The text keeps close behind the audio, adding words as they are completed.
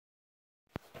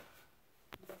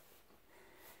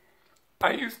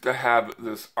I used to have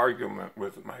this argument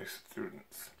with my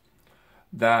students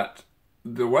that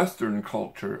the Western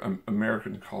culture,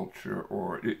 American culture,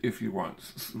 or if you want,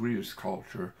 Swedish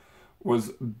culture,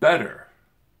 was better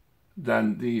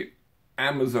than the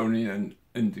Amazonian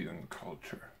Indian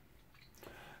culture.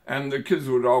 And the kids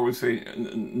would always say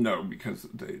no, because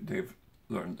they've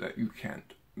learned that you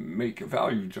can't make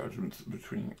value judgments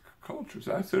between cultures.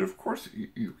 I said, of course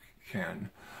you can.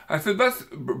 I said, let's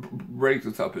break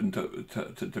this up into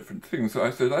different things. So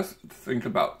I said, let's think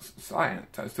about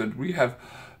science. I said, we have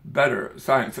better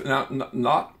science. Now,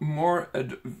 not more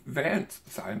advanced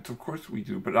science, of course we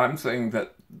do, but I'm saying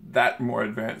that more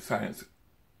advanced science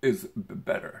is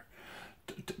better.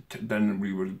 Then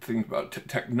we would think about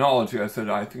technology. I said,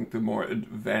 I think the more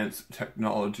advanced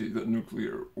technology, the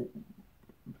nuclear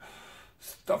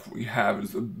stuff we have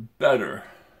is better.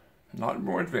 Not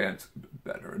more advanced,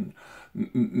 better. And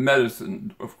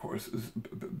medicine, of course, is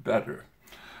better.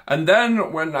 And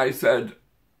then when I said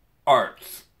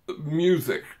arts,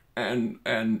 music, and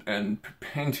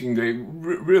painting, they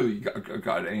really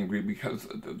got angry because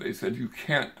they said you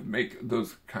can't make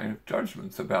those kind of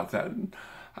judgments about that. And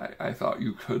I thought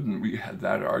you couldn't. We had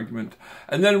that argument.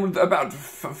 And then with about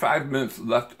 5 minutes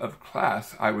left of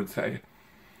class, I would say,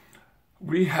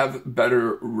 we have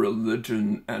better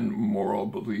religion and moral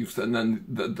beliefs. And then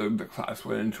the class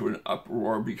went into an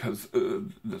uproar because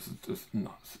this is just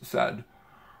not sad.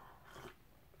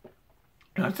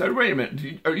 And I said, wait a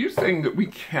minute, are you saying that we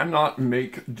cannot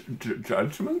make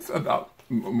judgments about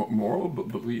moral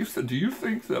beliefs? Do you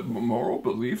think that moral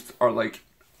beliefs are like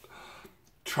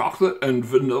chocolate and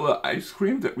vanilla ice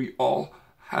cream, that we all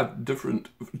have different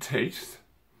tastes?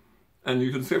 And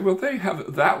you can say, well, they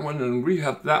have that one and we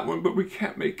have that one, but we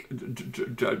can't make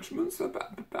judgments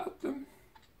about them.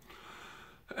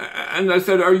 And I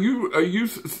said, are you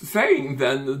saying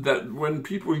then that when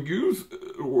people use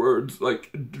words like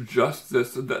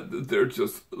justice, that they're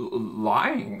just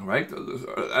lying, right?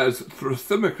 As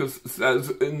Thrasymachus says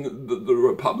in the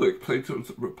Republic,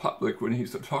 Plato's Republic, when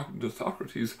he's talking to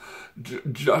Socrates,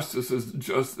 justice is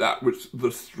just that which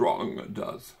the strong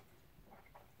does.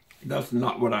 That's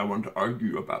not what I want to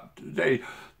argue about today.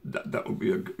 That will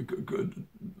be a good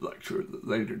lecture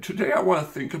later. Today I want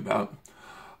to think about,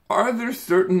 are there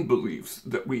certain beliefs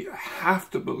that we have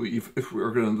to believe if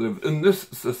we're going to live in this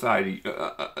society,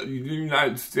 the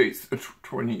United States,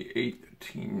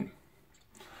 2018?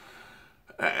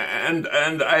 And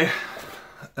I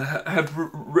have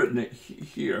written it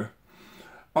here.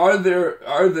 Are there,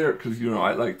 because, you know,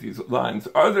 I like these lines,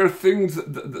 are there things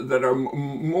that are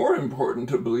more important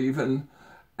to believe in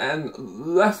and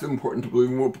less important to believe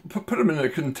in? We'll put them in a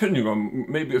continuum.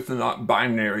 Maybe it's not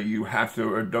binary, you have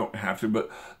to or don't have to, but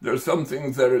there's some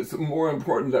things that it's more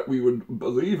important that we would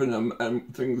believe in them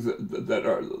and things that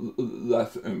are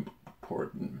less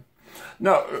important.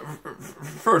 Now,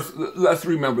 first, let's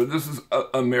remember, this is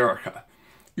America.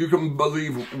 You can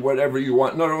believe whatever you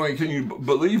want. Not only can you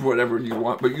believe whatever you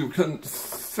want, but you can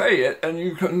say it and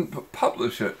you can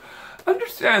publish it.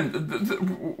 Understand that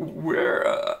we're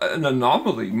an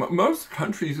anomaly. Most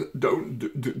countries don't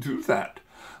do that.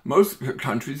 Most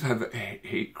countries have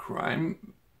hate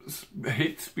crime,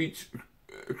 hate speech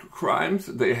crimes.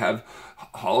 They have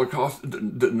Holocaust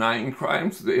denying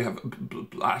crimes. They have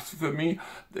blasphemy.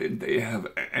 They have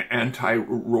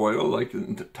anti-royal, like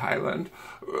in Thailand.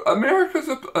 America's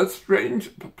a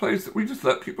strange place that we just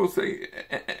let people say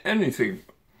anything.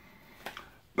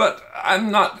 But I'm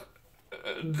not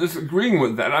disagreeing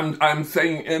with that. I'm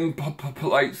saying in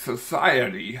polite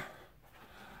society.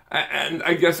 And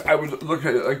I guess I would look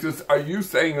at it like this. Are you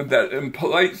saying that in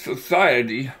polite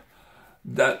society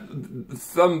that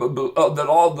that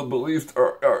all the beliefs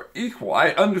are equal? I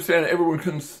understand everyone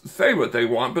can say what they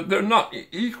want, but they're not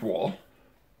equal,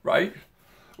 right?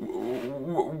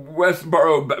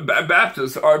 Westboro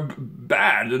Baptists are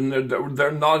bad, and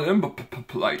they're not in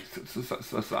polite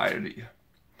society.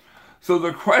 So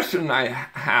the question I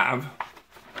have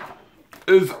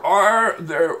is, are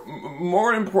there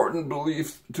more important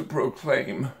beliefs to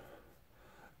proclaim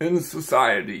in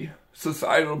society,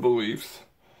 societal beliefs,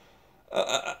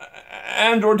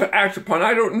 and or to act upon?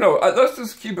 I don't know. Let's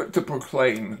just keep it to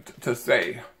proclaim, to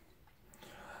say.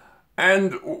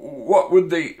 And what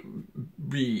would they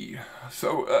be?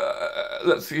 So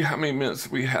let's see how many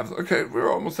minutes we have. Okay,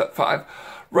 we're almost at 5.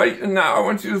 Right now, I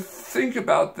want you to think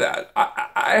about that.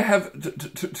 I have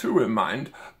two in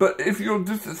mind, but if you'll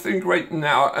just think right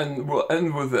now, and we'll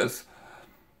end with this,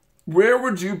 where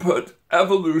would you put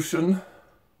evolution,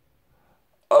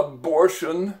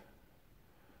 abortion,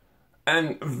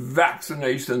 and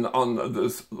vaccination on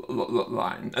this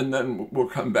line. And then we'll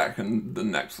come back in the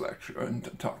next lecture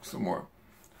and talk some more.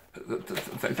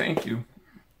 Thank you.